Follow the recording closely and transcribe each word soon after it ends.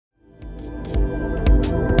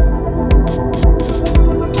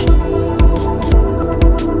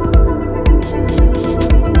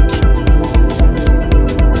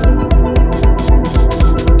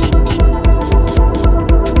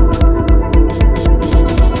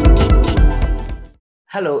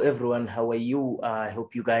Hello everyone, how are you? I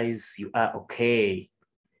hope you are okay.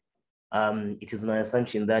 It is my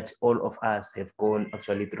assumption that all of us have gone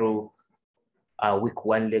actually through week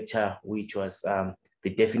one lecture, which was the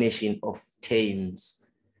definition of terms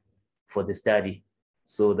for the study.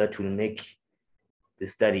 So that will make the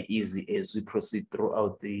study easy as we proceed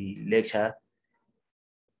throughout the lecture,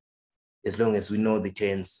 as long as we know the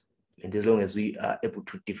terms and as long as we are able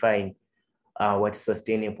to define what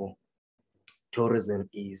sustainable tourism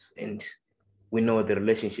is, and we know the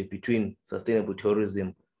relationship between sustainable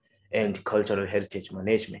tourism and cultural heritage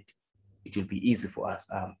management. It will be easy for us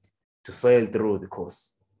to sail through the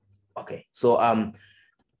course. Okay, so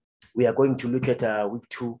we are going to look at week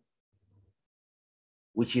 2,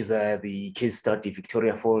 which is the case study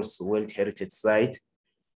Victoria Falls World Heritage Site,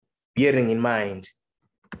 bearing in mind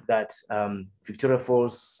that Victoria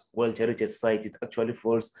Falls World Heritage Site, it actually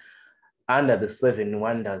falls under the 7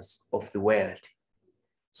 wonders of the world.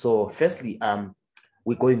 So firstly,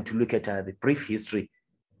 we're going to look at the brief history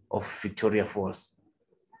of Victoria Falls.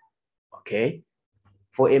 Okay,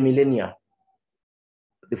 for a millennia,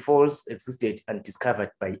 the falls existed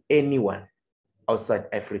undiscovered by anyone outside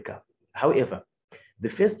Africa. However, the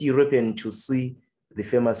first European to see the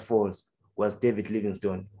famous falls was David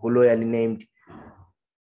Livingstone, who loyally named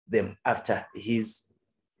them after his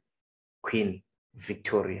Queen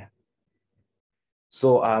Victoria.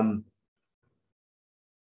 So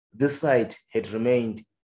this site had remained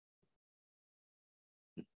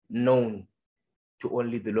known to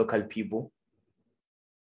only the local people.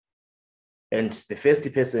 And the first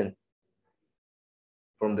person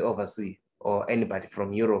from the overseas or anybody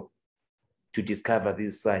from Europe to discover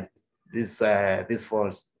this site, this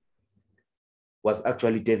falls, was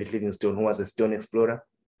actually David Livingstone, who was a stone explorer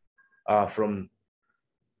from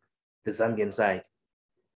the Zambian side.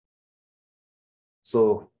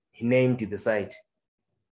 So he named the site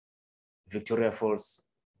Victoria Falls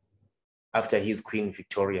after his Queen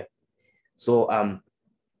Victoria. So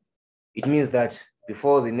it means that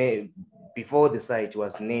before the site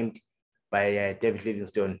was named by David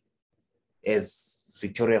Livingstone as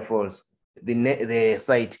Victoria Falls, the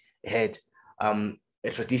site had a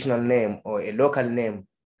traditional name or a local name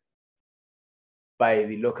by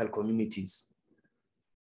the local communities.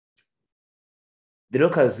 The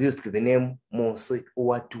locals used the name Mosi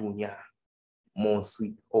Owatunya,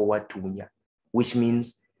 which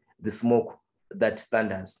means the smoke that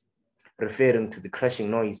thunders, referring to the crashing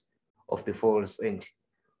noise of the falls and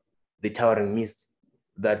the towering mist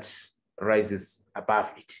that rises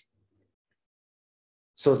above it.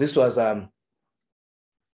 So this was the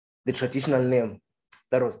traditional name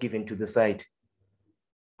that was given to the site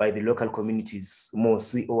by the local communities,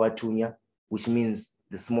 Mosi Owatunya, which means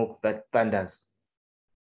the smoke that thunders.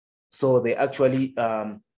 So they actually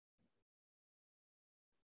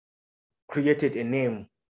created a name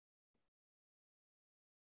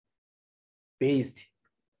based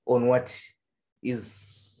on what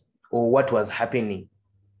is or what was happening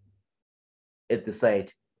at the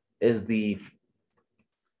site. As the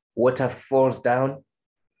water falls down,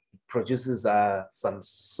 it produces some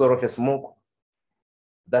sort of a smoke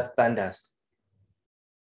that thunders.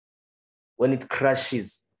 When it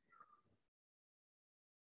crashes,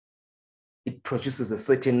 it produces a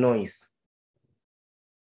certain noise.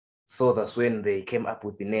 So that's when they came up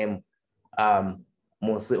with the name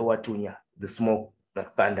Mose Owatunya, the smoke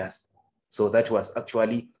that thunders. So that was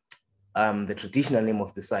actually the traditional name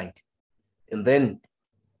of the site. And then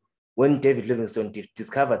when David Livingstone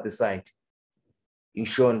discovered the site,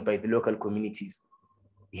 shown by the local communities,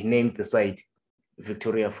 he named the site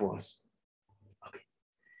Victoria Falls. Okay.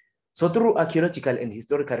 So through archaeological and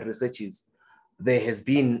historical researches, there has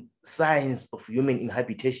been signs of human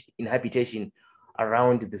inhabitation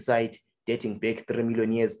around the site dating back 3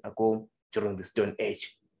 million years ago during the Stone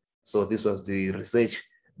Age. So this was the research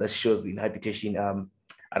that shows the inhabitation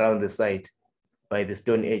around the site by the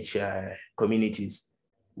Stone Age communities,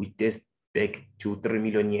 which dates back to 3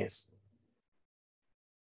 million years.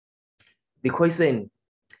 The Khoisan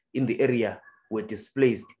in the area were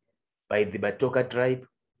displaced by the Batoka tribe,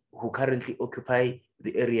 who currently occupy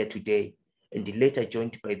the area today, and later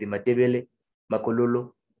joined by the Matebele,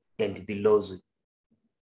 Makololo, and the Lozu.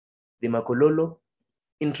 The Makololo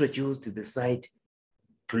introduced the site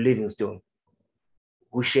to Livingstone,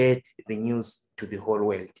 who shared the news to the whole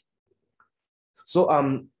world. So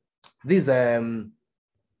these Stone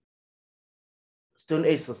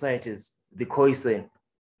Age societies, the Khoisan,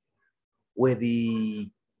 were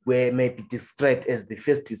maybe described as the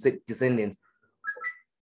first descendants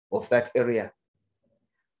of that area.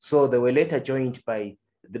 So they were later joined by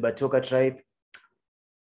the Batoka tribe,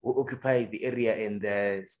 who occupy the area, and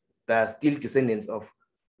there are still descendants of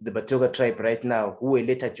the Batoga tribe right now, who were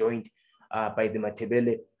later joined by the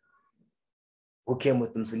Matebele, who came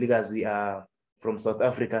with Msiligazi from South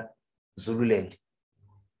Africa, Zululand.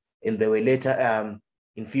 And they were later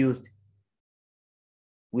infused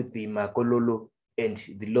with the Makololo and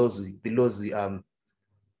the Lozi. The Lozi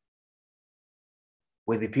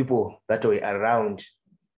were the people that were around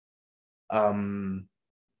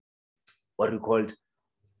what we called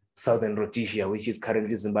Southern Rhodesia, which is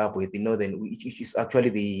currently Zimbabwe, the northern, which is actually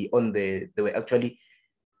they were actually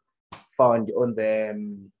found on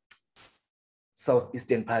the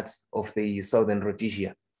southeastern parts of the Southern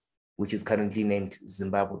Rhodesia, which is currently named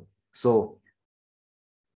Zimbabwe. So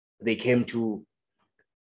they came to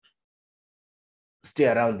stay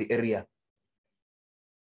around the area,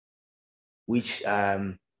 which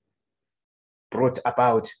brought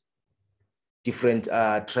about different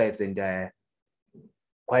tribes and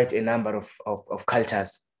quite a number of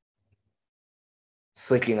cultures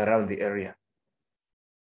circling around the area.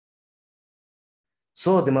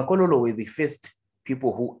 So the Makololo were the first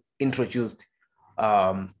people who introduced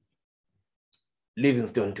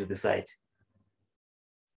Livingstone to the site.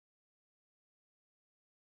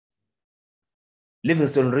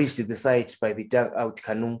 Livingstone reached the site by the dug-out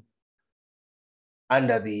canoe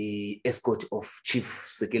under the escort of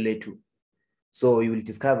Chief SCHGLearnathome. So you will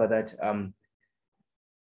discover that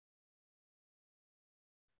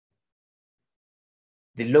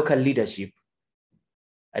the local leadership,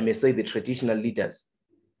 I may say the traditional leaders,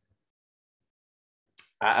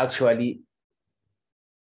 are actually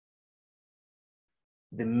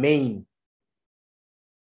the main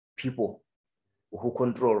people who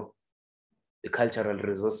control the cultural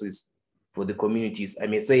resources for the communities. I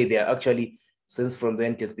may say they are actually, since from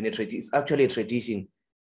then it has been it's actually a tradition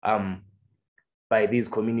by these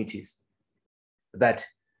communities that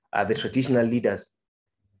the traditional leaders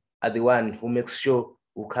are the one who makes sure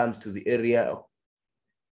who comes to the area,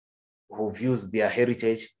 who views their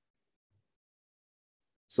heritage.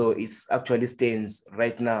 So it's actually stands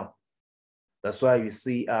right now. That's why you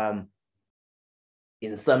see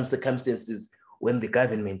in some circumstances when the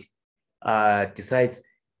government decides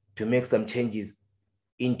to make some changes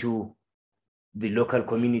into the local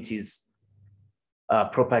communities'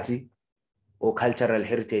 property or cultural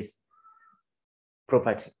heritage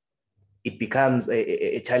property, it becomes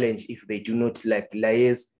a challenge if they do not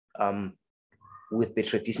liaise with the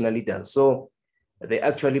traditional leaders. So they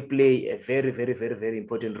actually play a very, very, very, very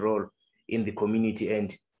important role in the community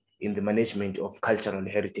and in the management of cultural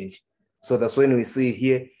heritage. So that's when we see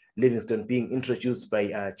here Livingstone being introduced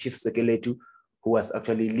by Chief SCHGLearnathome, who was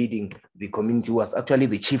actually leading the community, who was actually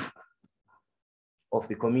the chief of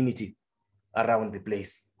the community around the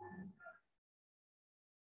place.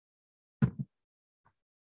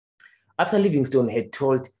 After Livingstone had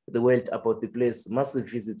told the world about the place, massive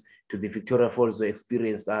visits to the Victoria Falls were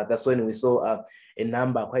experienced. That's when we saw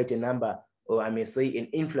quite a number, or I may say an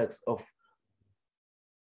influx of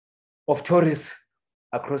tourists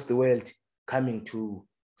across the world coming to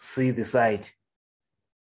see the site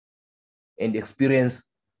and experience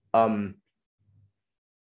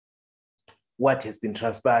what has been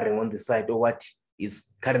transpiring on the site, or what is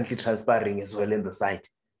currently transpiring as well in the site.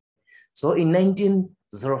 So in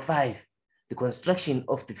 1905, the construction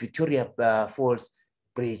of the Victoria Falls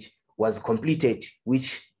Bridge was completed,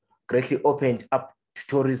 which greatly opened up to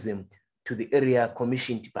tourism to the area,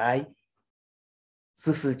 commissioned by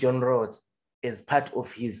Cecil John Rhodes as part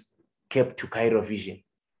of his Cape to Cairo vision.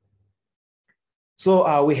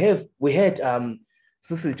 So we had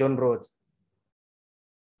Cecil John Rhodes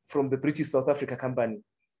from the British South Africa Company,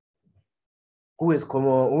 who has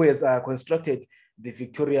constructed the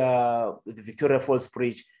Victoria Falls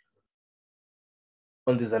Bridge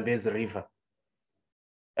on the Zambezi River.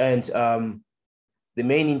 And the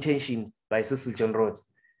main intention by Cecil John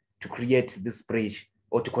Rhodes to create this bridge,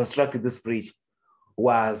 or to construct this bridge,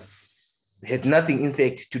 had nothing in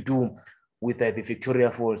fact to do with the Victoria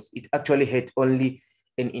Falls. It actually had only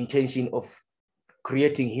an intention of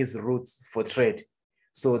creating his routes for trade.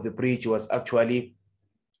 So the bridge was actually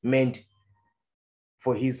meant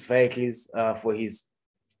for his vehicles, for his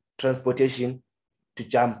transportation to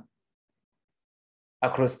jump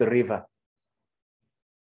across the river,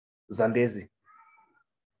 Zambezi,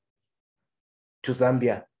 to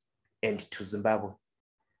Zambia and to Zimbabwe.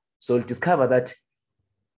 So we'll discover that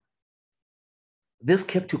this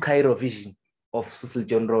Cape to Cairo vision of Cecil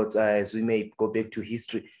John Rhodes, as we may go back to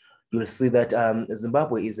history, you'll see that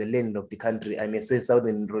Zimbabwe is a land of the country. I may say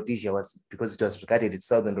Southern Rhodesia was, because it was regarded as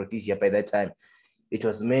Southern Rhodesia by that time, it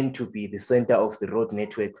was meant to be the center of the road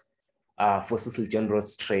networks for Cecil John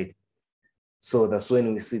Rhodes trade. So that's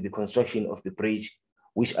when we see the construction of the bridge,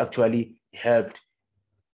 which actually helped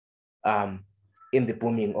in the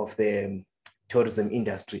booming of the tourism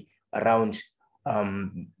industry around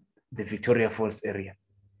the Victoria Falls area.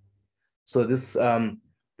 So this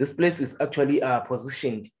place is actually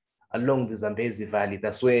positioned along the Zambezi Valley.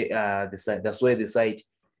 That's where the site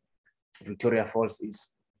Victoria Falls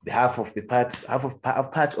is. The half of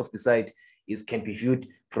part of the site can be viewed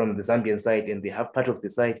from the Zambian side, and the half part of the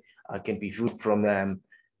site can be viewed from the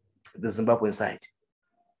Zimbabwean side.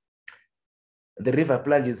 The river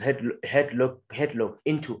plunges headlock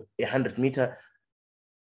into a 100-meter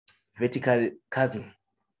vertical chasm,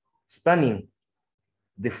 spanning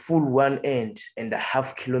the full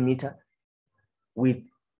 1.5 kilometer width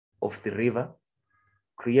of the river,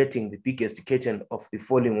 creating the biggest curtain of the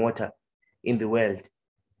falling water in the world,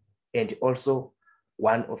 and also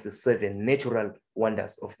one of the 7 natural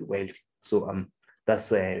wonders of the world. So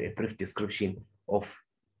that's a brief description of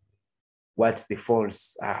what the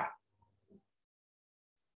falls are.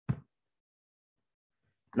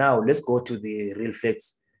 Now let's go to the real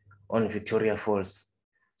facts on Victoria Falls.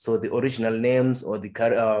 So the original names, or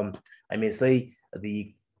I may say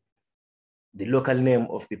the local name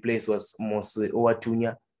of the place was Mos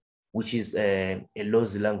Owatunya, which is a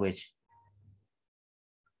Lozi language,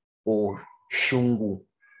 or Shungu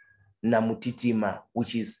Namutitima,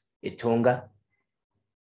 which is a Tonga,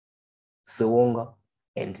 Sewonga,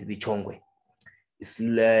 and the Chongwe. Its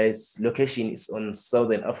location is on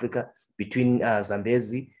Southern Africa, between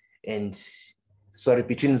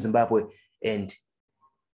between Zimbabwe and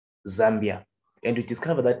Zambia. And we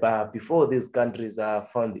discovered that before these countries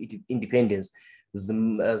found independence,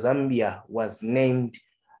 Zambia was named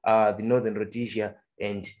the Northern Rhodesia,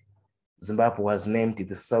 and Zimbabwe was named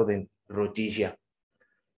the Southern Rhodesia.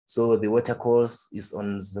 So the watercourse is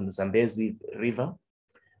on the Zambezi River.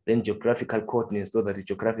 Then geographical coordinates, so that the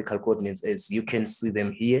geographical coordinates, as you can see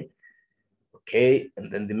them here. Okay,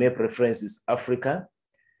 and then the map reference is Africa.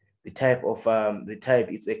 The type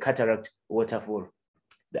is a cataract waterfall.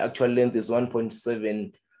 The actual length is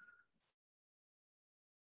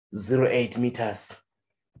 1.708 meters,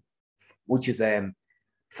 which is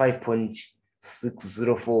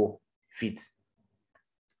 5.604 feet.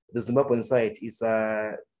 The Zimbabwean side is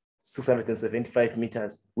 675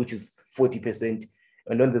 meters, which is 40%.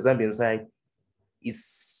 And on the Zambian side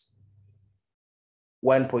is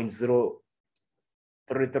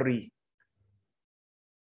 1.033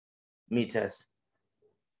 meters,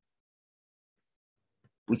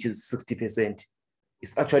 which is 60%.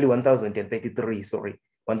 It's actually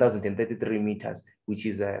 1,033 meters, which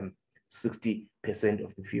is 60%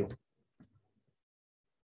 of the view.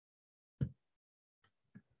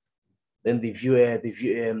 Then the view at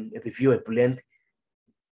length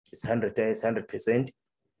is 100%.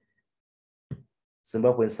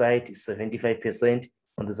 Zimbabwean side is 75%.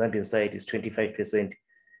 On the Zambian side is 25%.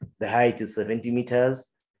 The height is 70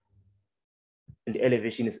 meters. And the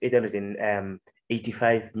elevation is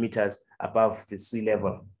 885 meters above the sea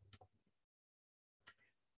level.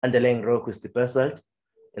 Underlying rock is the basalt,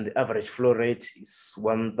 and the average flow rate is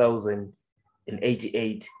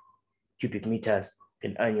 1,088 cubic meters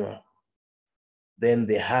per annum. Then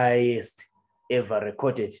the highest ever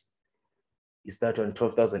recorded is that on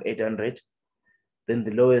 12,800. Then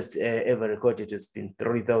the lowest ever recorded has been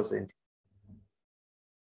 3,000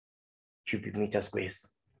 cubic meter squares.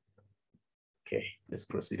 Okay, let's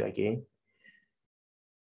proceed again.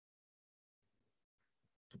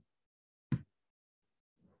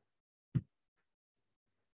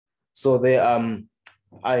 So there,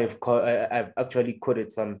 I've actually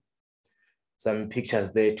coded some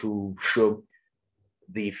pictures there to show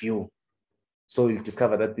the view. So you'll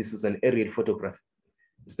discover that this is an aerial photograph,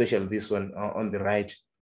 especially this one on the right.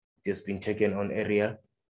 It has been taken on aerial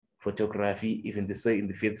photography. Even the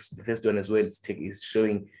first one as well is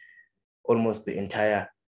showing almost the entire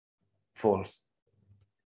falls.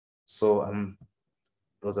 So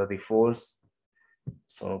those are the falls.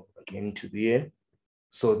 So again to the air.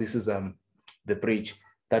 So this is the bridge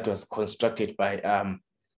that was constructed by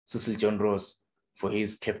Cecil John Rhodes for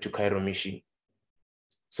his Cape to Cairo mission.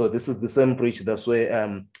 So this is the same bridge. That's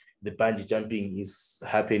where the bungee jumping is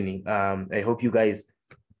happening. I hope you guys,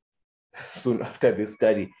 soon after this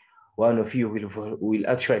study, one of you will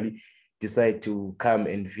actually decide to come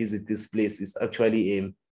and visit this place. It's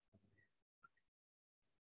actually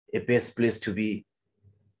a best place to be.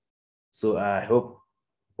 So I hope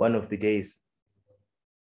one of the days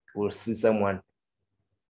we'll see someone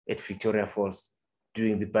at Victoria Falls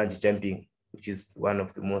doing the bungee jumping, which is one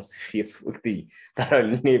of the most fearful things that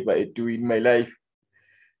I'll never do in my life.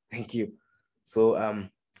 Thank you. So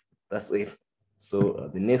that's it. So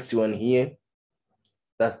the next one here,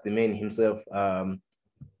 that's the man himself,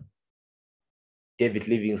 David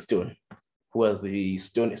Livingstone, who was the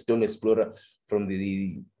stone explorer from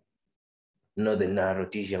the northern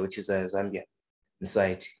Rhodesia, which is Zambia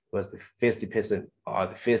side. Was the first person or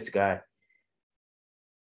the first guy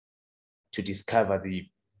to discover the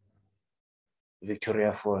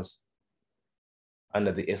Victoria Falls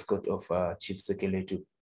under the escort of Chief SCHGLearnathome.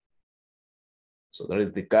 So that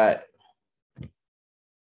is the guy.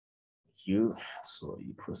 So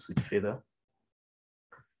you proceed further.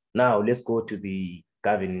 Now let's go to the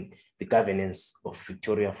governance of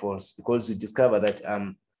Victoria Falls, because you discover that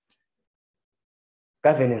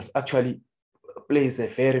governance actually plays a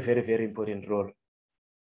very, very, very important role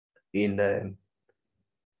in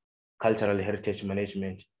cultural heritage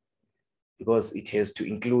management, because it has to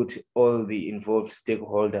include all the involved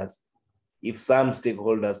stakeholders. If some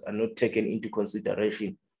stakeholders are not taken into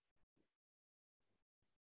consideration,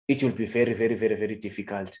 it will be very, very, very, very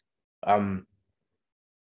difficult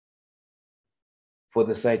for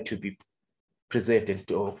the site to be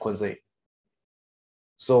preserved or conserved.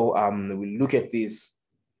 So we look at this.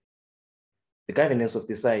 The governance of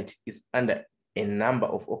the site is under a number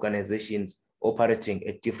of organizations operating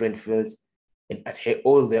at different fields, and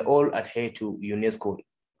they're all adhere to UNESCO.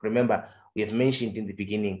 Remember, we have mentioned in the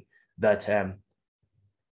beginning that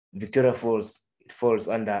Victoria Falls, it falls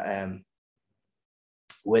under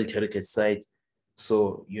World Heritage Site.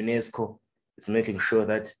 So UNESCO is making sure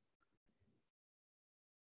that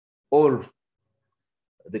all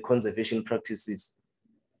the conservation practices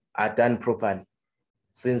are done properly,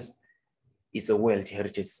 since it's a World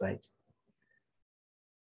Heritage Site.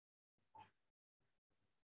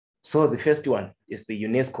 So the first one is the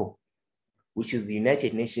UNESCO, which is the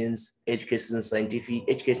United Nations Educational, Scientific,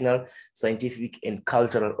 and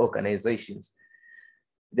Cultural Organizations.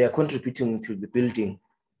 They are contributing to the building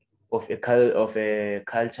of a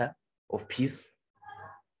culture of peace,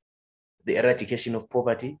 the eradication of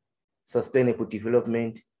poverty, sustainable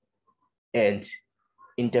development, and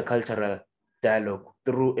intercultural dialogue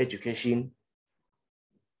through education,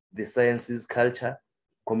 the sciences, culture,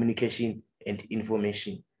 communication, and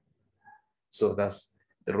information. So that's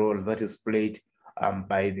the role that is played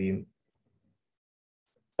by the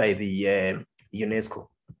UNESCO.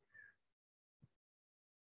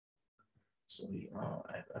 Sorry,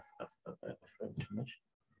 I've read too much.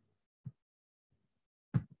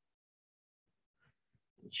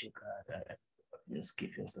 Check out, I've been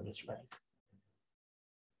skipping some slides.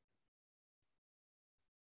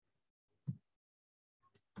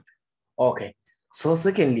 Okay, so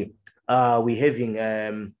secondly, we're having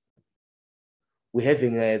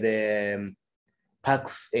the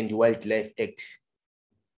Parks and Wildlife Act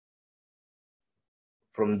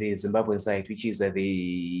from the Zimbabwean side, which is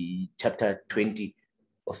the chapter 20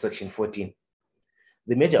 of section 14.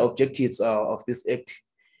 The major objectives of this act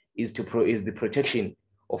is the protection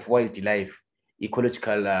of wildlife,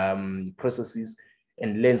 ecological processes,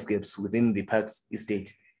 and landscapes within the parks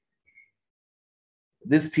estate.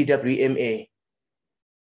 This PWMA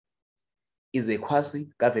is a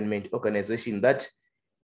quasi-government organization that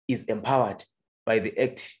is empowered by the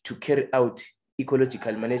Act to carry out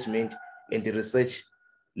ecological management and research,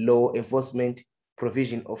 law enforcement,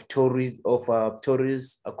 provision of tourist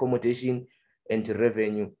accommodation, and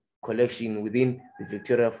revenue collection within the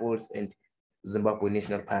Victoria Falls and Zimbabwe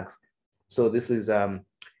National Parks. So this is the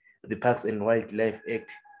Parks and Wildlife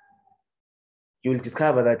Act. You will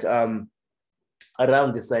discover that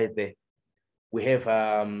around the site there, we have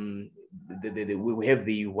the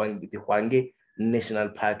Hwange National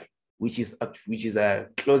Park, which is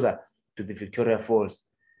closer to the Victoria Falls,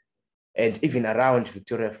 and even around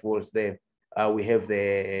Victoria Falls there, we have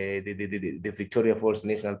the Victoria Falls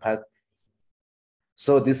National Park.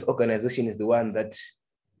 So this organization is the one that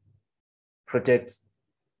protects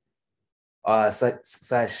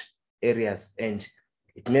such areas, and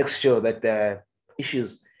it makes sure that the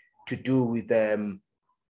issues to do with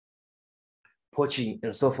poaching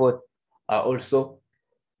and so forth are also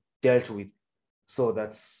dealt with. So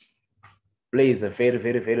that plays a very,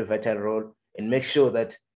 very, very vital role, and make sure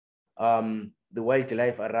that the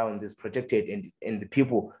wildlife around is protected, and the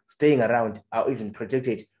people staying around are even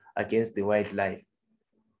protected against the wildlife.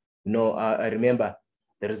 You know, I remember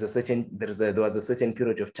there was a certain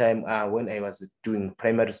period of time when I was doing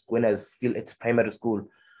primary school, when I was still at primary school,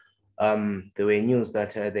 there were news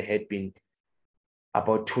that there had been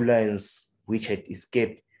about 2 lions which had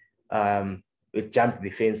escaped, it jumped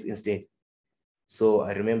the fence instead. So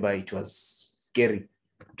I remember it was scary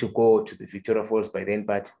to go to the Victoria Falls by then,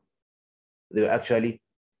 but they were actually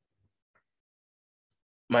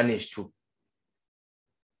manage to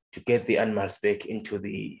get the animals back into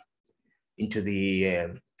the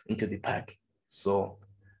park. So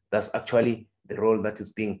that's actually the role that is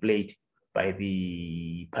being played by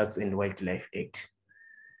the Parks and Wildlife Act.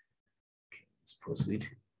 Okay, let's proceed.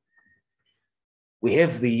 We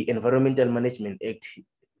have the Environmental Management Act.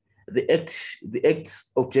 The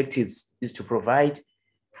Act's objectives is to provide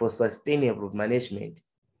for sustainable management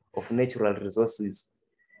of natural resources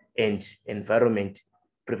and environment,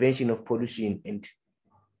 prevention of pollution and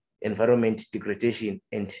environment degradation,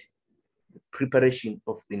 and preparation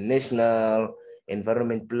of the National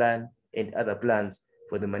Environment Plan and other plans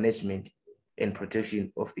for the management and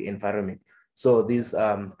protection of the environment. So these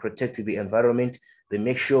protect the environment. They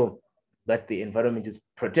make sure that the environment is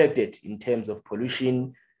protected in terms of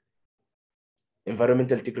pollution,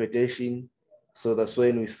 environmental degradation. So that's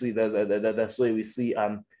when we see that's why we see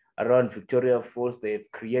around Victoria Falls, they've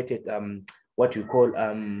created what we call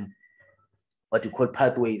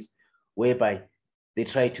pathways, whereby they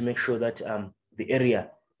try to make sure that the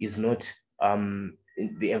area is not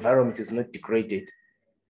the environment is not degraded.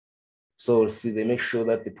 So see, they make sure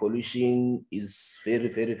that the pollution is very,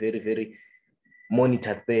 very, very, very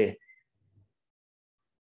monitored there.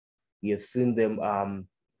 We have seen them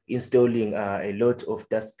installing a lot of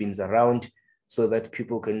dustbins around so that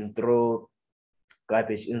people can throw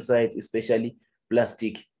garbage inside, especially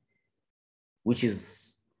plastic, which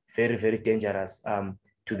is very, very dangerous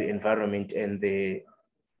to the environment and the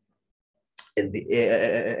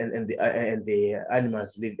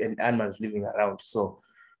animals living around. So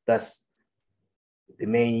that's the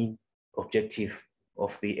main objective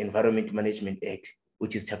of the Environment Management Act,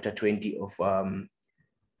 which is Chapter 20 of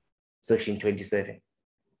Section 27.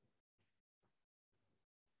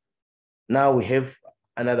 Now we have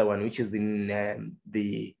another one, which is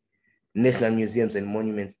the National Museums and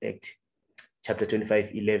Monuments Act, Chapter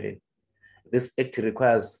 25(11). This act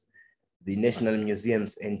requires the national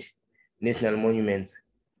museums and national monuments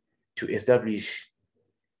to establish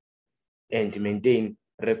and maintain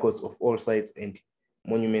records of all sites and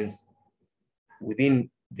monuments within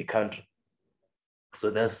the country. So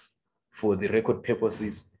that's for the record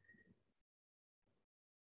purposes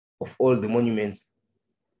of all the monuments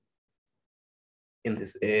in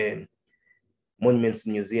this monuments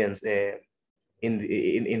museums in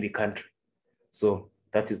the country. So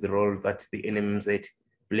that is the role that the NMZ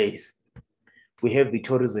plays. We have the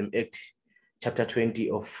Tourism Act, Chapter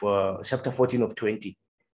 14 of 20.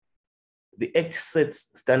 The Act sets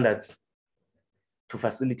standards to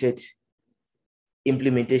facilitate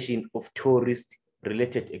implementation of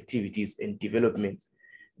tourist-related activities and developments.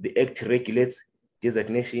 The Act regulates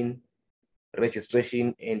designation,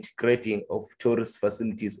 registration, and grading of tourist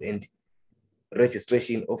facilities and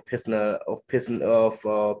registration of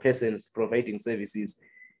persons providing services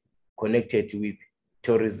connected with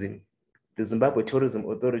tourism. The Zimbabwe Tourism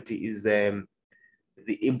Authority is the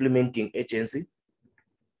implementing agency.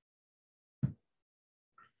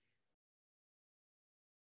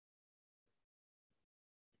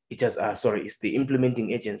 It's the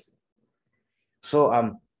implementing agency.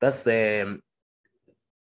 So that's the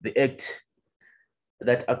act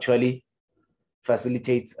that actually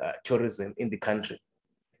facilitates tourism in the country.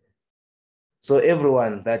 So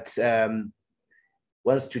everyone that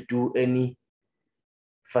wants to do any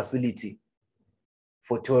facility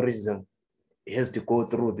for tourism has to go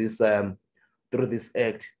through this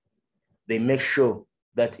act. They make sure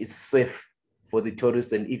that it's safe for the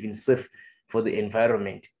tourists and even safe for the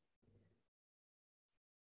environment.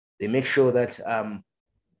 They make sure that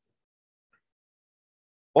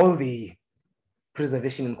all the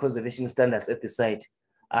preservation and conservation standards at the site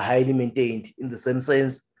are highly maintained, in the same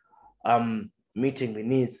sense, meeting the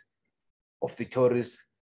needs of the tourists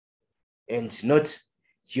and not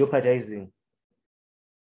jeopardizing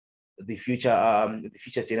the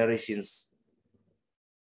future generations'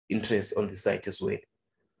 interest on the site as well.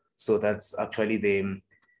 So that's actually the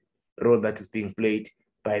role that is being played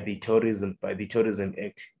by the Tourism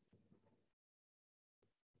Act.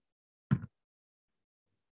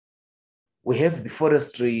 We have the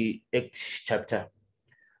Forestry Act chapter.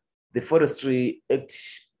 The Forestry Act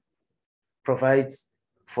provides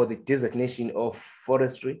for the designation of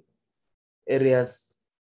forestry areas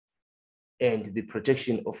and the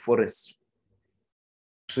protection of forests,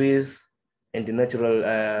 trees, and the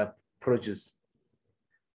natural produce.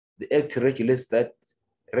 The Act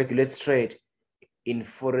regulates trade in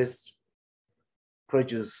forest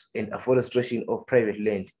produce and afforestation of private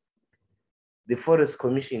land. The Forest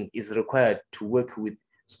Commission is required to work with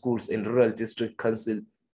schools and rural district council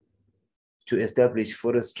to establish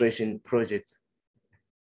forestation projects.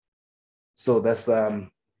 So that's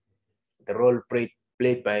the role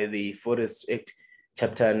played by the Forest Act,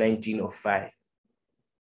 Chapter 19 of 5.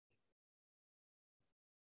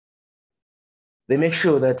 They make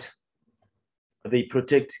sure that they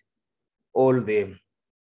protect all the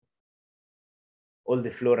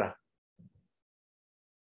flora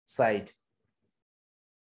side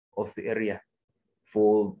of the area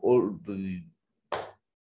for all the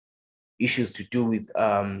issues to do with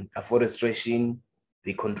afforestation.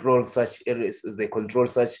 They control such areas, they control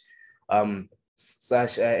such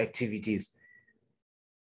activities.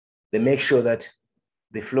 They make sure that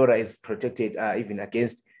the flora is protected even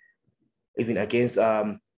against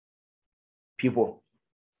people.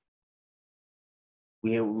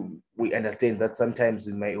 We understand that sometimes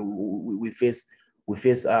we face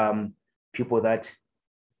people that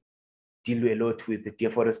deal a lot with the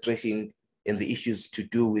deforestation and the issues to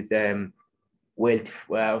do with what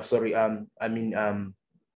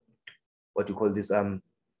you call this, the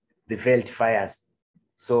veld fires.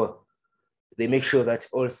 So they make sure that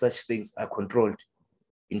all such things are controlled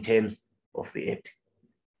in terms of the Act.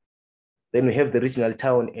 Then we have the Regional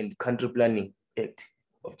Town and Country Planning Act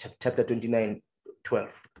of Chapter 29:12.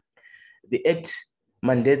 The Act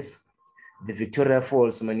mandates the Victoria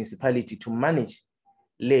Falls municipality to manage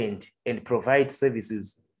land and provide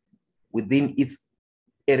services within its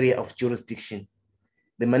area of jurisdiction.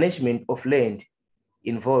 The management of land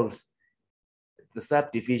involves the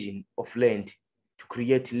subdivision of land to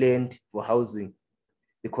create land for housing,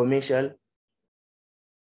 the commercial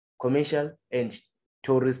and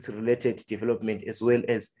tourist-related development, as well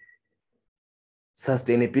as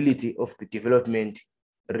sustainability of the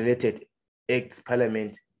development-related acts,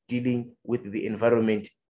 Parliament dealing with the environment,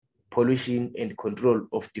 pollution, and control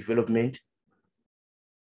of development.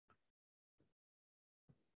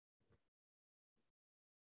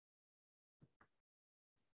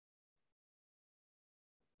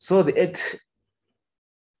 So the Act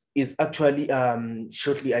is actually,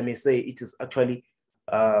 shortly I may say, it is actually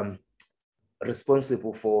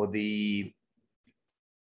responsible for the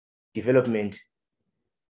development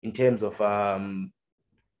in terms of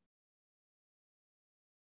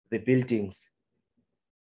the buildings,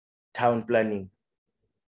 town planning.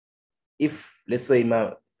 If, let's say,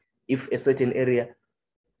 if a certain area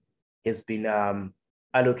has been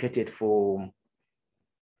allocated for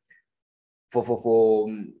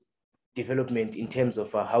development in terms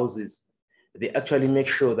of houses, they actually make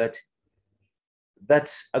sure that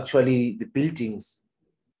actually the building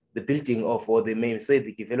of, or they may say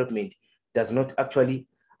the development does not actually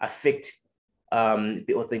affect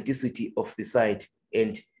the authenticity of the site,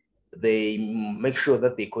 and they make sure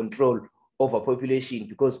that they control overpopulation,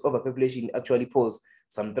 because overpopulation actually poses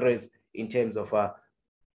some threats in terms of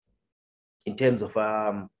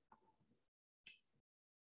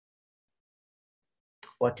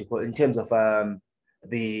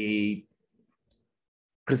the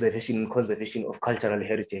preservation and conservation of cultural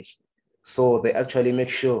heritage. So they actually make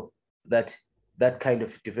sure that that kind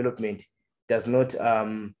of development does not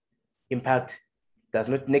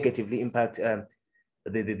negatively impact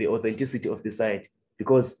the authenticity of the site,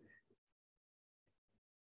 because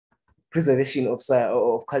preservation of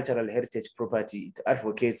cultural heritage property, it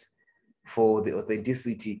advocates for the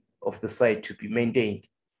authenticity of the site to be maintained.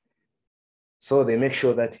 So they make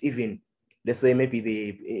sure that even, let's say, maybe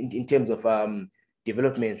in terms of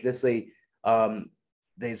developments, let's say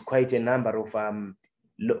there's quite a number of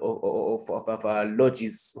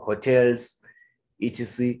lodges, hotels,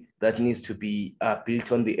 etc., that needs to be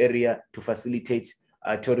built on the area to facilitate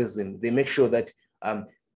tourism. They make sure that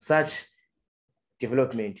such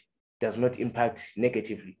development does not impact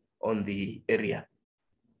negatively on the area,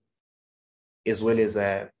 as well as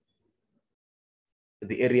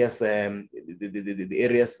the areas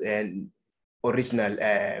and original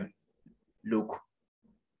look.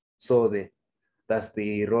 So that's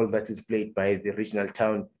the role that is played by the Regional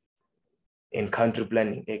Town and Country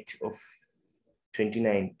Planning Act of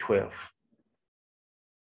 2912.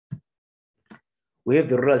 We have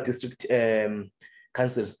the Rural District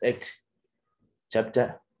Councils Act,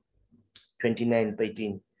 Chapter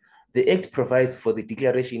 2913. The Act provides for the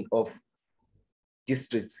declaration of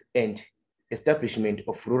districts and establishment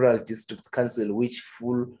of rural district council which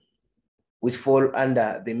fall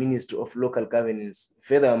under the Ministry of Local Governance.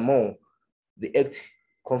 Furthermore, the Act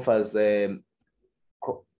confers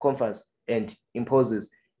and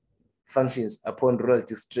imposes functions upon rural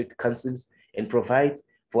district councils and provides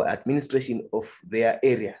for administration of their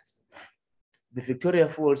areas. The Victoria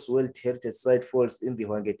Falls World Heritage Site falls in the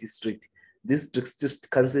Hwange district. This district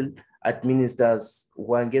council administers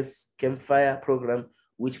Hwange's campfire program,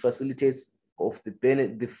 which facilitates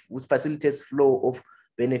flow of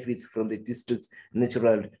benefits from the district's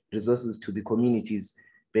natural resources to the community's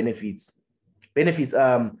benefits. Benefits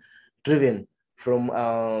driven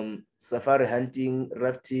from safari hunting,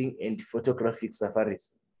 rafting, and photographic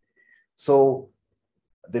safaris. So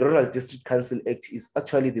the Rural District Council Act is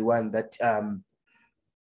actually the one that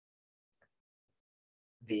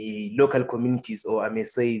the local communities, or I may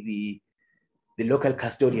say the local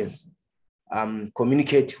custodians,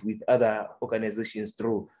 communicate with other organizations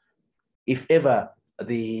through. If ever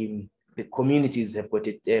the communities have got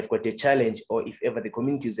a challenge, or if ever the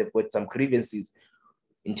communities have got some grievances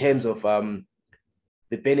in terms of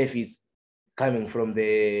the benefits coming from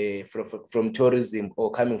from tourism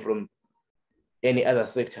or coming from any other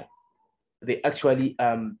sector, they actually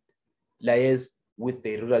liaise with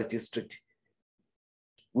the rural district,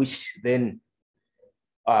 which then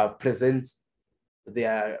presents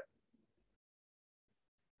their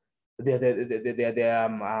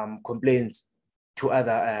complaints to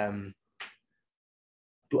other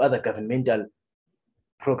governmental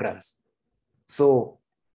programs. So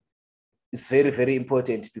it's very, very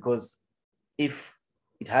important, because if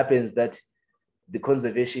it happens that the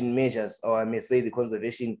conservation measures, or I may say the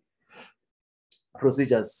conservation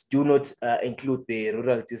procedures, do not include the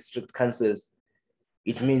rural district councils,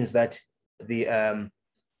 it means that the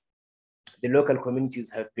local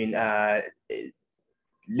communities have been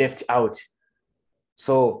left out.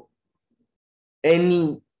 So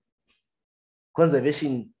any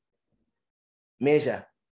conservation measure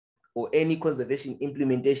or any conservation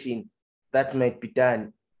implementation that might be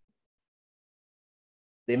done,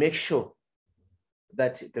 they make sure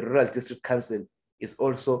that the Rural District Council is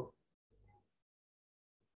also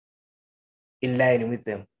in line with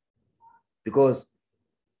them, because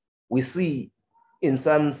we see in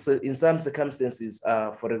some circumstances,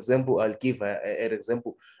 for example, I'll give an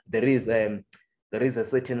example. There is a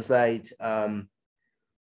certain site in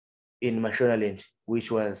Mashonaland, which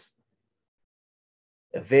was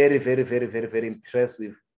a very, very, very, very, very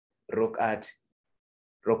impressive rock art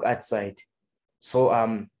site. So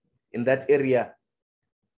in that area,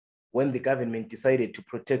 when the government decided to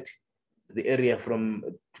protect the area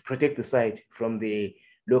to protect the site from the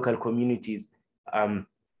local communities,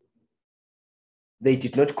 they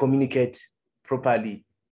did not communicate properly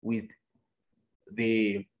with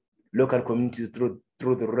the local communities through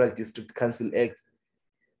the Rural District Council Act.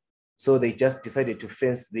 So they just decided to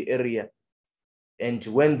fence the area. And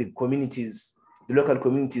when the local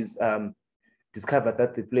communities discovered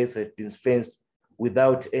that the place had been fenced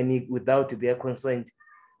without their consent,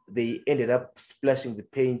 they ended up splashing the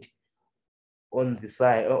paint on the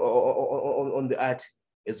side, on the art,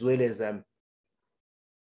 as well as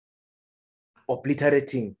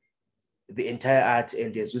obliterating the entire art.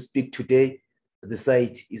 And as we speak today, the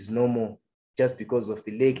site is no more, just because of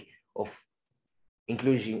the lack of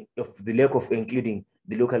including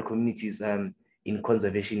the local communities in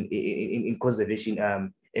conservation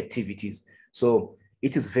activities. So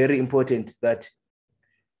it is very important that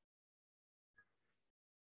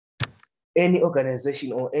any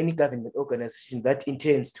organization or any government organization that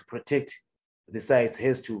intends to protect the sites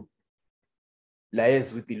has to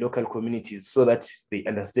liaise with the local communities so that they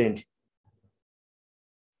understand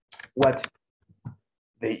what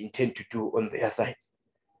they intend to do on their side.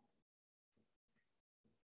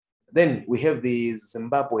 Then we have the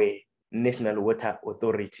Zimbabwe National Water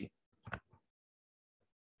Authority.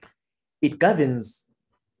 It governs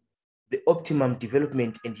the optimum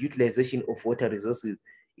development and utilization of water resources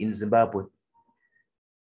in Zimbabwe,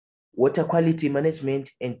 water quality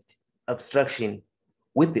management and abstraction,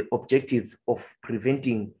 with the objective of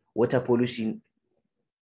preventing water pollution.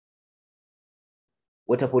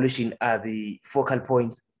 Water pollution are the focal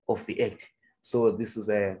point of the Act. So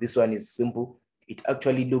this one is simple. It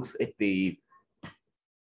actually looks at the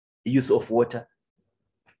use of water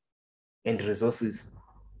and resources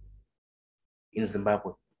in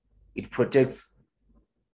Zimbabwe. It protects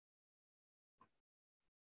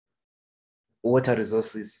water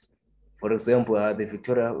resources. For example, the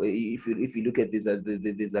Victoria, if you look at this,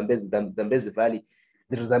 the Zambezi Valley,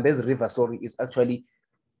 the Zambezi River, is actually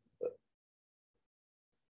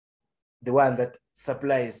the one that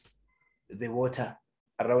supplies the water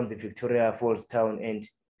around the Victoria Falls town, and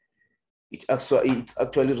it's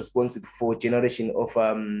actually responsible for generation of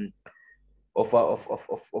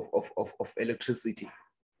electricity.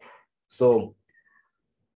 So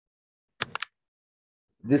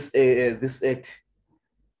this act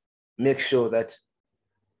makes sure that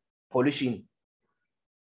pollution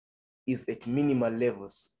is at minimal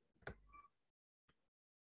levels.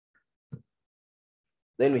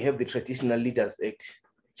 Then we have the Traditional Leaders Act,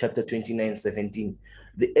 Chapter 2917.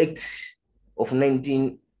 The act of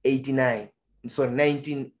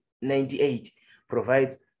 1998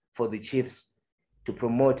 provides for the chiefs to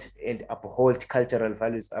promote and uphold cultural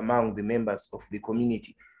values among the members of the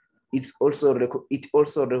community. It also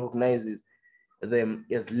recognizes them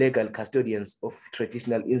as legal custodians of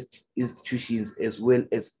traditional institutions, as well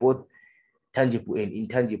as both tangible and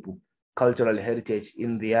intangible cultural heritage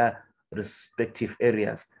in their respective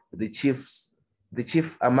areas. The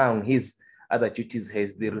chief, among his other duties,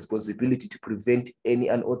 has the responsibility to prevent any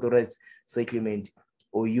unauthorized settlement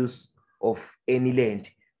or use of any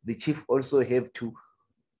land. The chief also have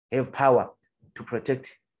power to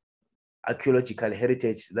protect archaeological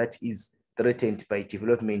heritage that is threatened by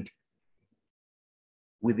development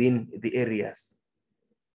within the areas.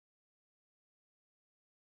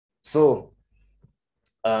 So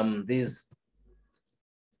this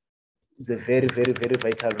is a very, very, very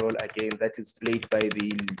vital role again that is played by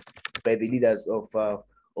the leaders of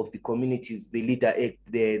the communities, the leader act,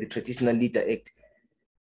 the traditional leader act.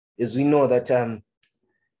 As we know that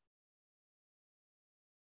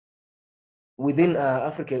within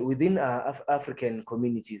African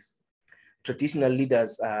communities, traditional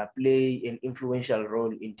leaders play an influential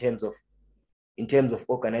role in terms of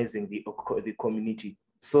organizing the community.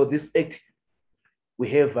 So this act, we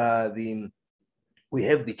have the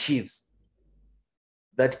chiefs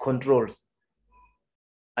that controls,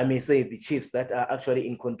 I may say the chiefs that are actually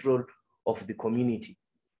in control of the community.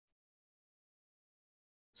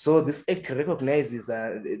 So this act recognizes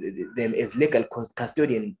them as legal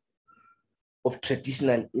custodian of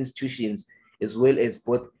traditional institutions, as well as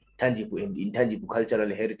both tangible and intangible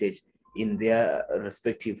cultural heritage in their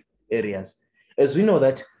respective areas. As we know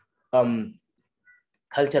that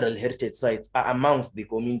cultural heritage sites are amongst the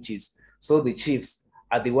communities, so the chiefs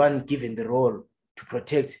are the one given the role to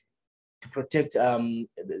protect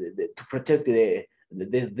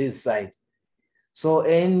these sites. So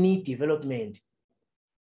any development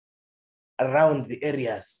around the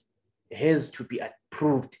areas has to be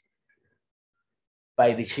approved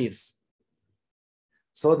by the chiefs.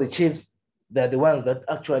 So the chiefs, they're the ones that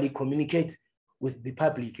actually communicate with the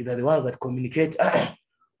public. They're the ones that communicate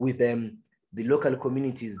with the local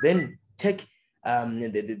communities, then take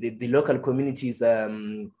the local communities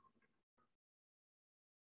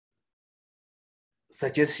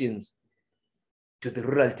suggestions to the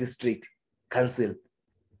rural district council,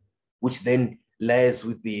 which then lies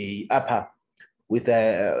with the upper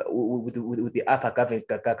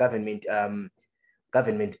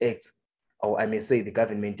government acts, or I may say the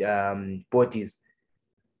government bodies.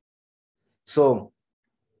 So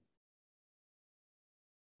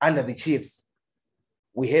under the chiefs,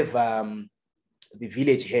 we have the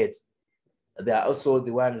village heads. They are also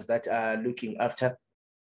the ones that are looking after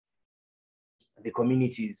the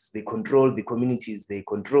communities. They control the communities. They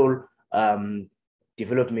control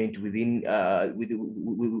development within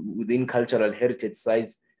cultural heritage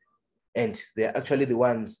sites, and they're actually the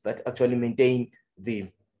ones that actually maintain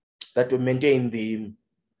the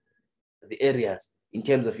areas in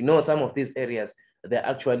terms of, some of these areas, they're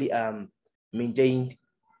actually maintained,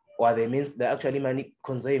 or they're actually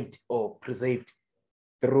conserved or preserved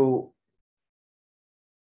through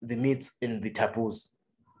the myths and the taboos.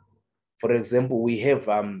 For example, we have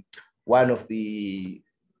one of the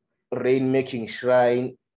rain-making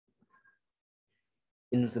shrine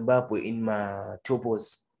in Zimbabwe, in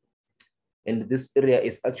Matopos, and this area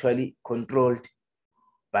is actually controlled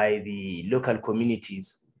by the local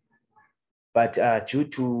communities. But due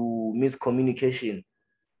to miscommunication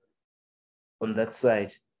on that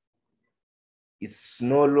side, it's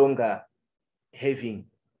no longer having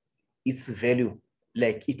its value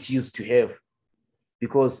like it used to have,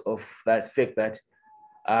 because of that fact that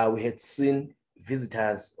we had seen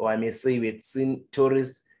visitors, or I may say we had seen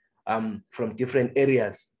tourists from different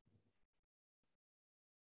areas,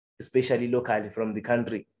 especially locally from the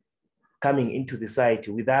country, coming into the site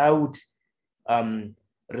without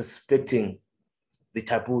respecting the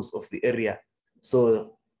taboos of the area.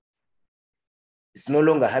 So it's no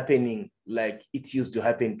longer happening like it used to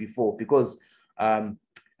happen before, because I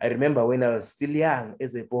remember when I was still young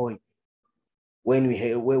as a boy, when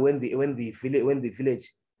the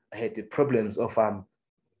village had the problems of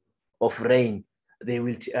rain, they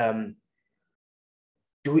will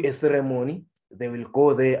do a ceremony. They will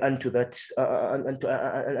go there onto that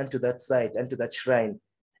site, onto that shrine,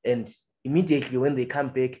 and immediately when they come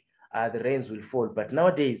back, the rains will fall. But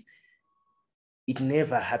nowadays, it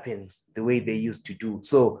never happens the way they used to do.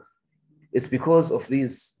 So it's because of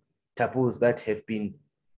these taboos that have been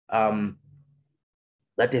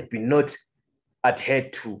not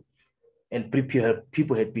adhered to, and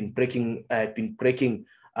people had been breaking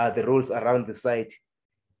the rules around the site,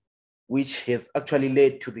 which has actually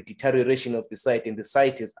led to the deterioration of the site, and the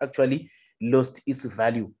site has actually lost its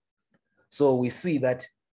value. So we see that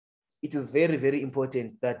it is very, very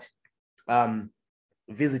important that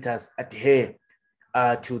visitors adhere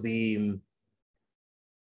to the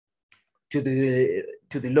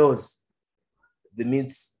laws, the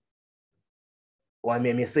means, or I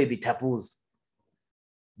may say the taboos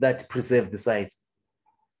that preserve the site,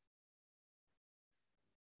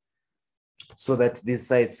 so that these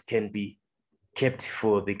sites can be kept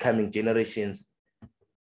for the coming generations.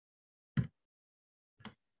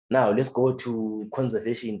 Now let's go to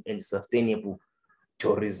conservation and sustainable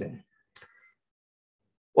tourism.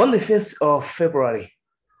 On the 1st of February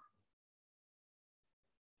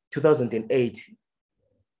 2008,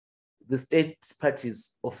 the state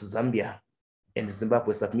parties of Zambia and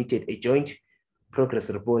Zimbabwe submitted a joint progress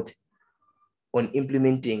report on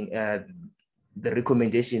implementing the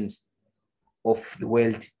recommendations of the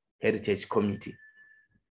World Heritage Committee.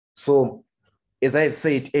 So, as I have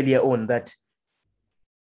said earlier on, that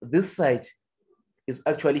this site is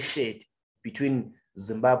actually shared between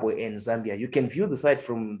Zimbabwe and Zambia. You can view the site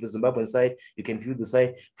from the Zimbabwean side, you can view the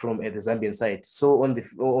site from the Zambian side. So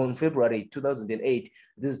on February 2008,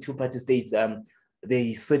 these two party states,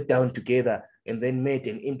 they sat down together and then made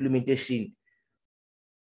an implementation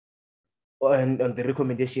on the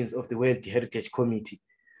recommendations of the World Heritage Committee.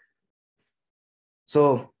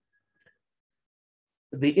 So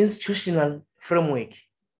the institutional framework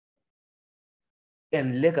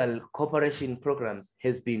and legal cooperation programs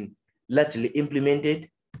has been largely implemented.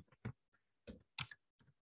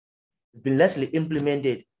 It's been largely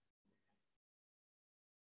implemented,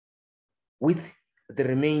 with the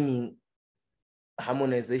remaining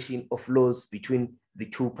harmonization of laws between the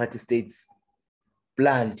two party states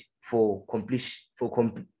planned for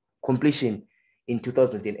completion in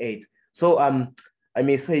 2008. So I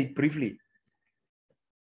may say briefly,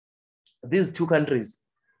 these two countries,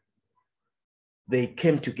 they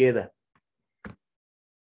came together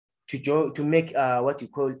to make what you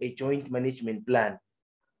call a joint management plan,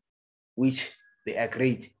 which they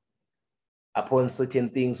agreed upon certain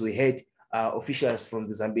things. We had officials from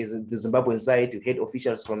the Zimbabwean side, we had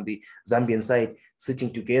officials from the Zambian side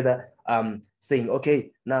sitting together, saying,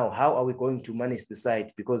 okay, now how are we going to manage the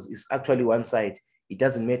site? Because it's actually one side. It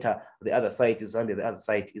doesn't matter, the other side is Zambia, the other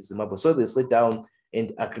side is Zimbabwe. So they sat down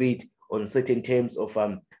and agreed on certain terms of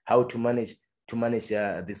how to manage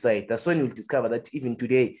the site. That's when you'll discover that even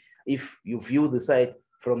today, if you view the site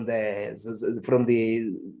from the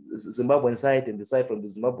Zimbabwean side and the side from the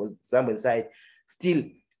Zambian side, still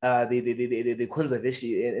the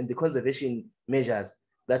conservation measures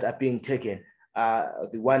that are being taken are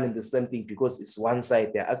the one and the same thing, because it's one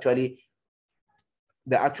side. They're actually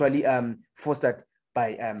fostered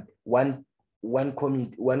by one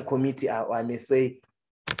committee, or I may say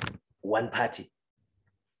one party,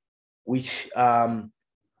 which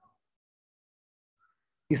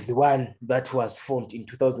is the one that was formed in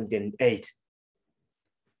 2008.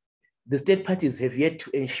 The state parties have yet to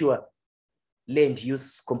ensure land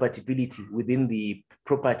use compatibility within the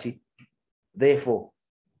property. Therefore,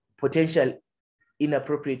 potential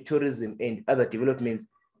inappropriate tourism and other developments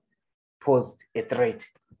posed a threat.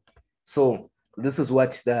 So this is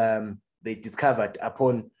what they discovered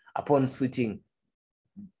upon sitting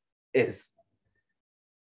as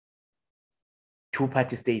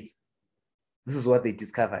two-party states. This is what they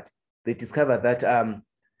discovered. They discovered that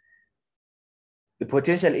the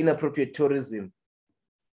potential inappropriate tourism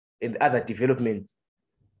and other development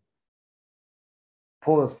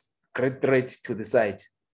pose great threat to the site.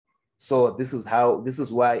 So this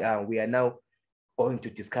is why we are now going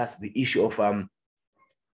to discuss the issue of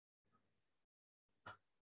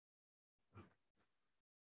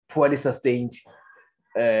poorly sustained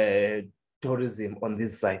tourism on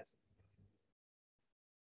these sites.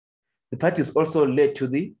 The parties also led to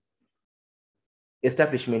the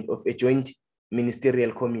establishment of a joint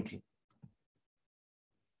ministerial committee.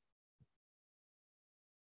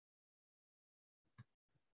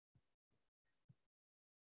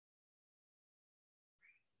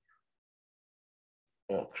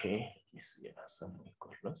 Okay, let me see, somewhere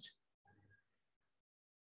got lost.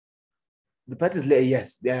 The parties,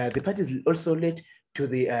 yes, the parties also led to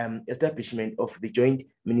the establishment of the joint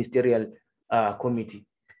ministerial committee.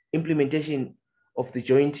 Implementation of the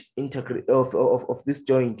joint this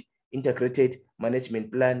joint integrated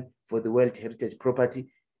management plan for the World Heritage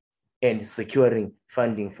Property and securing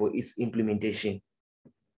funding for its implementation.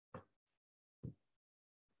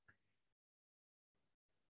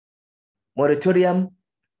 Moratorium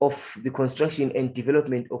of the construction and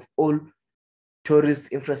development of all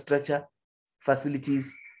tourist infrastructure,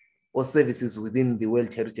 facilities, or services within the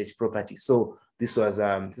World Heritage property. So this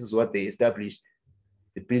is what they established: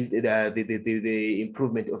 the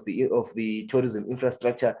improvement of the tourism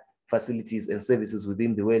infrastructure, facilities, and services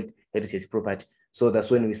within the World Heritage property. So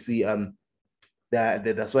that's when we see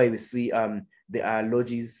that's why we see there are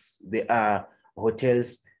lodges, there are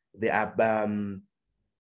hotels, there are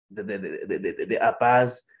there are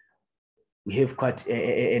bars. We have quite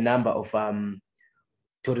a number of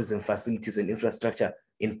tourism facilities and infrastructure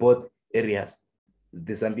in both areas, in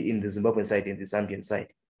the Zimbabwean side and the Zambian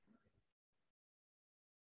side.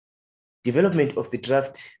 Development of the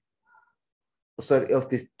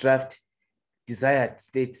draft desired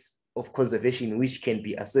states of conservation, which can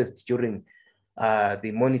be assessed during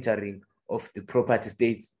the monitoring of the property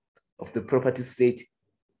state of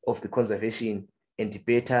the conservation, and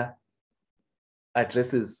better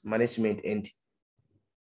addresses management and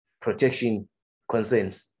protection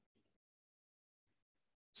concerns.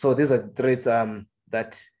 So these are threats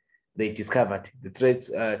that they discovered: the threats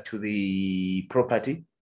to the property,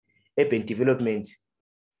 urban development,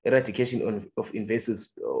 eradication of invasive,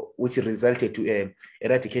 which resulted to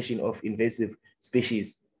eradication of invasive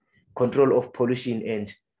species, control of pollution,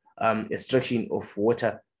 and extraction of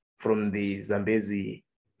water from the Zambezi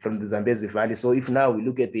Valley. So if now we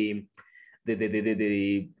look at the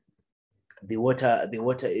Zimbabwean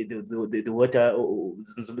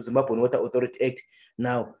Water Authority Act,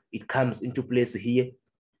 now it comes into place here.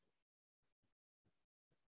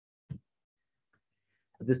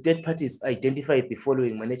 The state parties identified the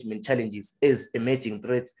following management challenges as emerging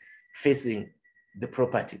threats facing the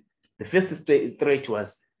property. The first threat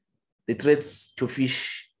was the threats to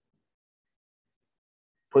fish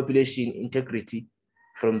population integrity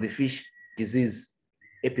from the fish disease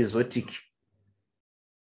episodic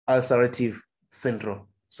ulcerative syndrome.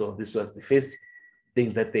 So this was the first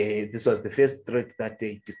thing that this was the first threat that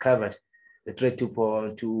they discovered, the threat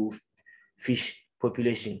to fish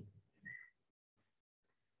population.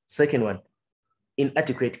 Second one,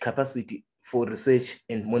 inadequate capacity for research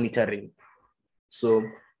and monitoring. So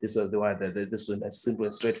this was the one this one is simple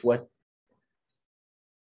and straightforward.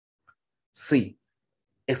 C,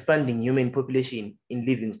 expanding human population in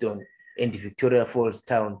Livingstone and Victoria Falls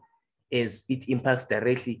town, as it impacts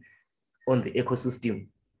directly on the ecosystem.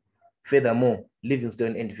 Furthermore,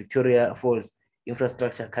 Livingstone and Victoria Falls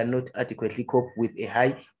infrastructure cannot adequately cope with a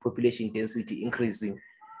high population density, increasing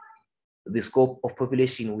the scope of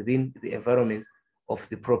population within the environs of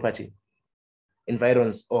the property.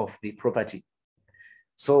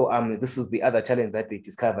 So this is the other challenge that they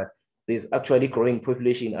discovered. There's actually growing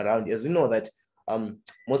population around. As we know that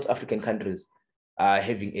most African countries are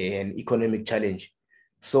having an economic challenge.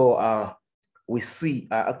 So we see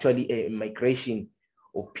actually a migration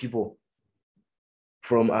of people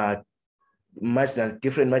from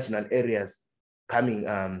different marginal areas coming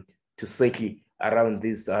to settle around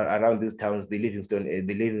these towns, the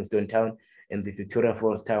Livingstone town and the Victoria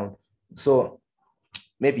Falls town. So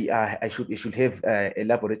maybe I should have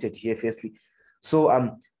elaborated here firstly.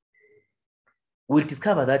 So we'll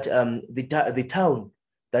discover that the town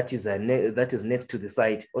that is next to the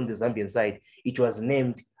site on the Zambian side, it was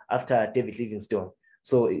named after David Livingstone.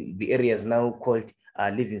 So the area is now called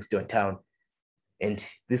Livingstone town, and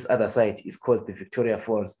this other site is called the Victoria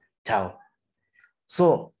Falls town.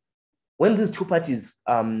 So when these two parties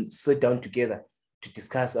sat down together to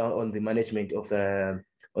discuss on the management of the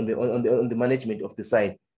management of the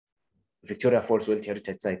site, Victoria Falls World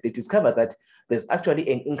Heritage Site, they discovered that there's actually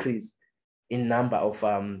an increase in number of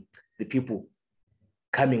the people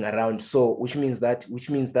coming around. So which means that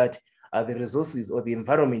the resources or the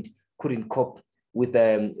environment couldn't cope with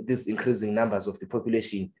these increasing numbers of the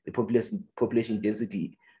population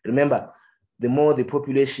density. Remember, the more the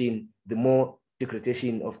population, the more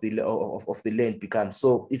degradation of the land becomes.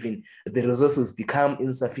 So even the resources become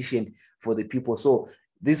insufficient for the people. So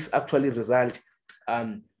this actually results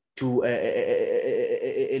to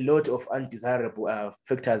a lot of undesirable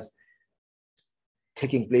factors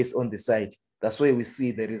taking place on the site. That's why we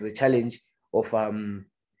see there is a challenge of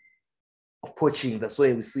poaching. That's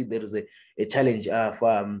why we see there is a challenge of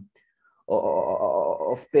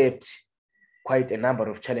theft, quite a number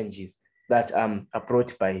of challenges that are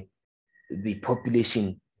brought by the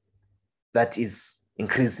population that is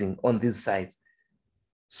increasing on these sites.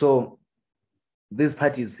 So these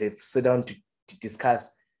parties have sat down to discuss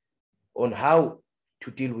on how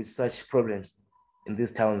to deal with such problems in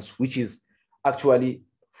these towns, which is actually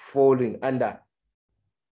falling under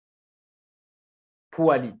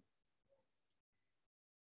poorly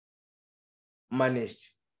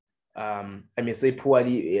managed, I may say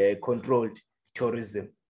poorly controlled tourism.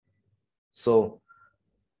 So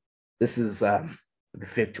this is the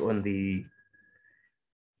effect on the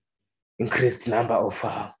increased number of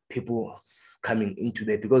people coming into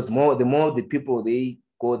there, because the more the people they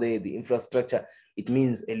go there, the infrastructure, it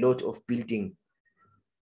means a lot of building.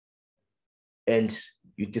 And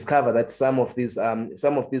you discover that some of these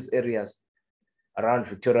areas around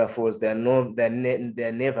Victoria Falls, they're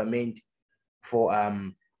never meant for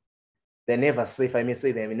they're never safe. I may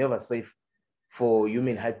say they're never safe for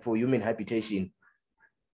human habitation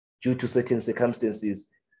due to certain circumstances.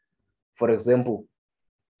 For example,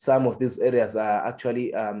 some of these areas are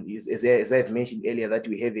actually, as I've mentioned earlier, that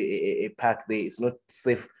we have a park there. It's not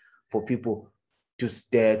safe for people to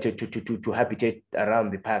habitate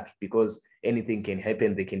around the park, because anything can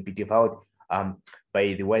happen. They can be devoured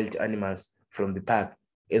by the wild animals from the park,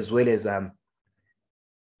 as well as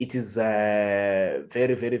it is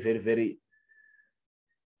very, very, very, very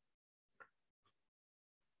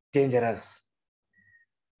dangerous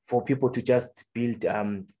for people to just build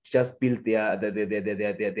their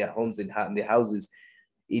homes and their houses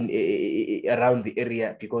in around the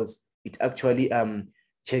area, because it actually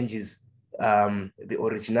changes the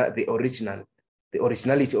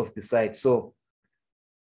originality of the site. So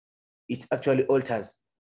it actually alters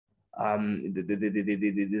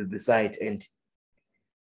the site, and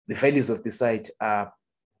the values of the site are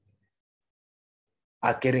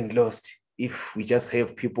getting lost if we just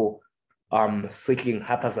have people settling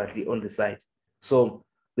haphazardly on the site. So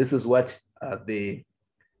this is what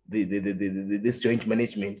this joint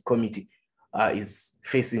management committee is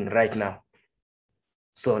facing right now.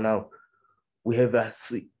 So now we have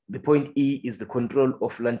the point E is the control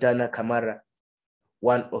of Lantana Camara.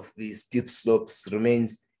 One of the steep slopes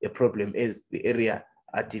remains a problem as the area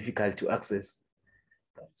are difficult to access.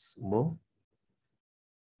 That's more.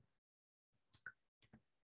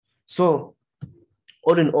 So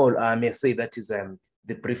all in all, I may say that is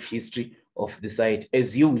the brief history of the site.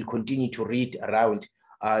 As you will continue to read around,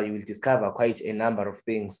 you will discover quite a number of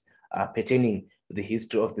things pertaining the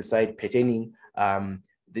history of the site, pertaining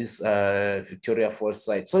this Victoria Falls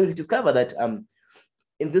site. So you'll discover that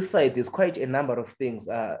in this site, there's quite a number of things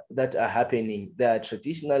that are happening. There are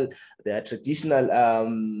traditional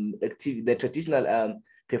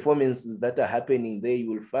performances that are happening there.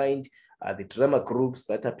 You will find the drama groups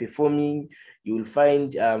that are performing. You will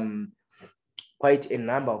find quite a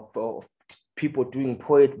number of people doing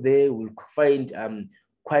poetry there. You will find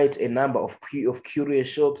quite a number of curious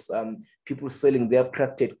shops, people selling their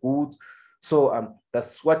crafted goods. So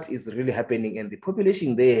that's what is really happening, and the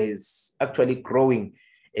population there is actually growing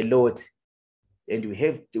a lot, and we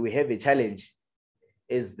have a challenge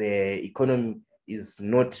as the economy is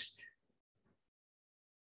not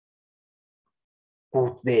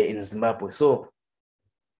good there in Zimbabwe. So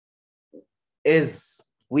as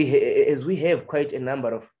we have quite a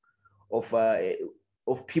number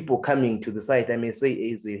of people coming to the site, I may say,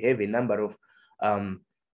 is we have a number of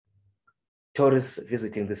tourists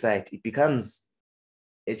visiting the site, it becomes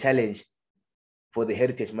a challenge for the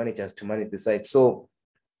heritage managers to manage the site. So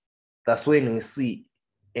that's when we see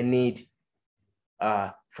a need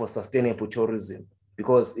for sustainable tourism,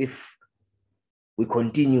 because if we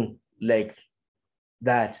continue like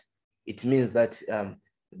that, it means that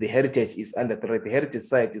the heritage is under threat, the heritage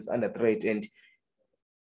site is under threat, and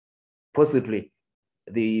possibly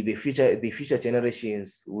the future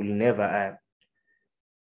generations will never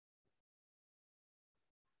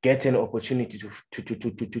get an opportunity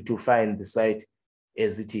to find the site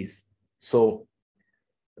as it is. So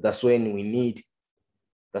that's when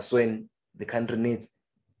that's when the country needs,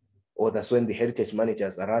 or that's when the heritage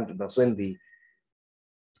managers around, that's when the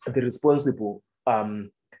responsible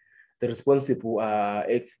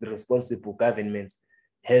government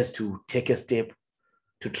has to take a step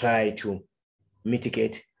to try to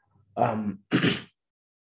mitigate the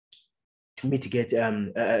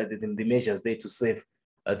measures there to save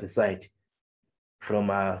the site from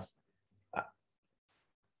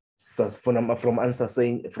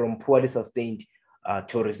poorly sustained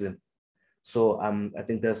tourism. So I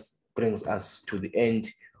think this brings us to the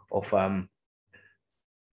end of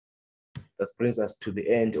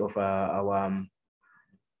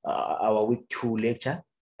our week 2 lecture.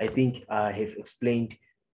 I think I have explained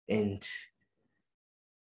and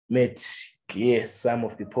made clear some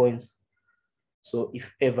of the points. So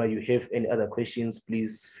if ever you have any other questions,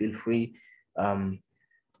 please feel free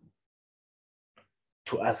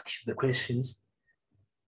to ask the questions.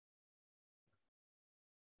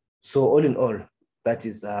 So all in all, that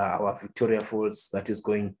is our Victoria Falls that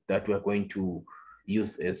we are going to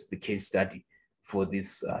use as the case study for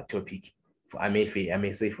this topic. I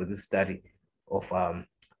may say for this study of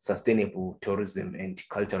sustainable tourism and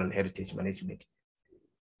cultural heritage management.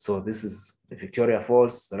 So this is the Victoria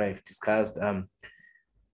Falls that I've discussed.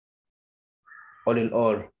 All in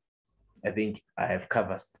all, I think I have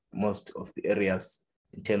covered most of the areas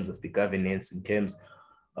in terms of the governance, in terms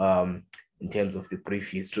of the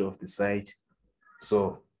brief history of the site.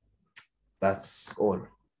 So that's all.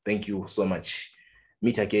 Thank you so much.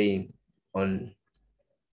 Meet again on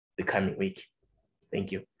the coming week.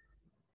 Thank you.